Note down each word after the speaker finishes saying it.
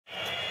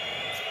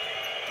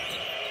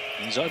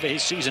He's over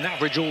his season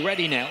average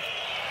already now.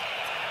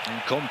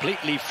 And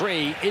completely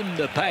free in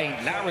the paint.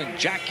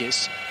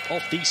 Larentzakis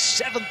off the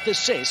 7th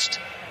assist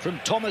from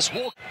Thomas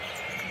Walker.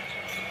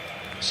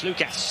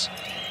 Slukas.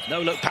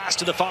 No-look pass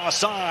to the far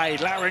side.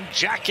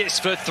 Larentzakis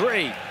for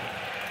 3.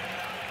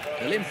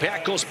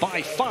 Olympiacos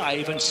by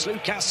 5, and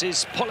Slukas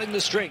is pulling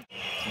the string.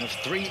 One of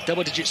 3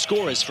 double-digit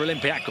scorers for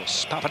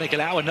Olympiacos.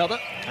 Papanikolaou another,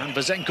 and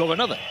Vazenko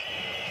another.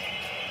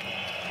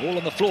 All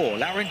on the floor.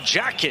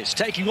 Larentzakis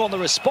taking on the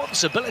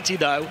responsibility,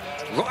 though,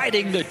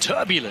 riding the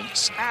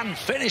turbulence and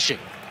finishing.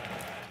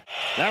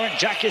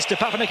 Larentzakis to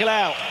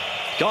Papanikolaou,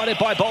 guarded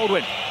by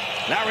Baldwin.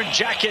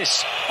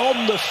 Larentzakis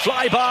on the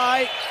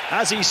flyby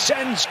as he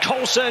sends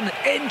Coulson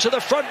into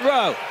the front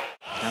row.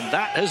 And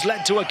that has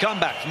led to a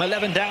comeback from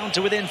 11 down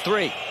to within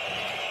 3.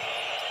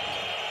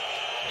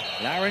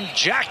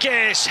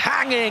 Larentzakis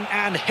hanging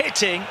and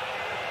hitting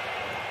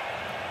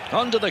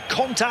under the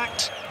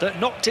contact that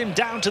knocked him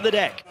down to the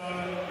deck.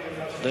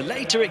 The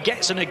later it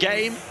gets in a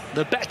game,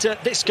 the better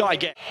this guy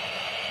gets.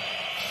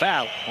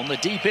 Foul on the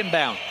deep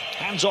inbound.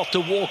 Hands off to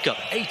Walker.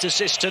 8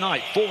 assists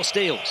tonight, 4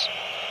 steals.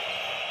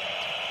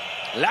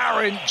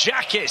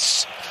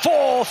 Larentzakis,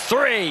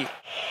 4-3.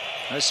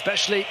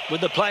 Especially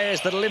with the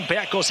players that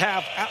Olympiacos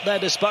have at their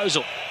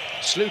disposal.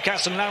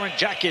 Slukas and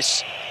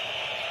Larentzakis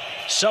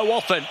so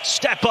often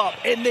step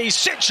up in these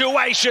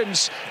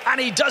situations, and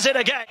he does it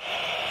again.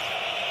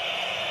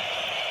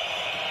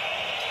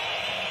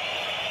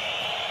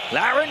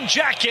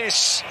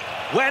 Larentzakis,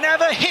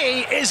 whenever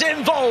he is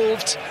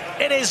involved,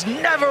 it is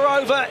never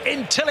over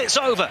until it's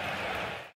over.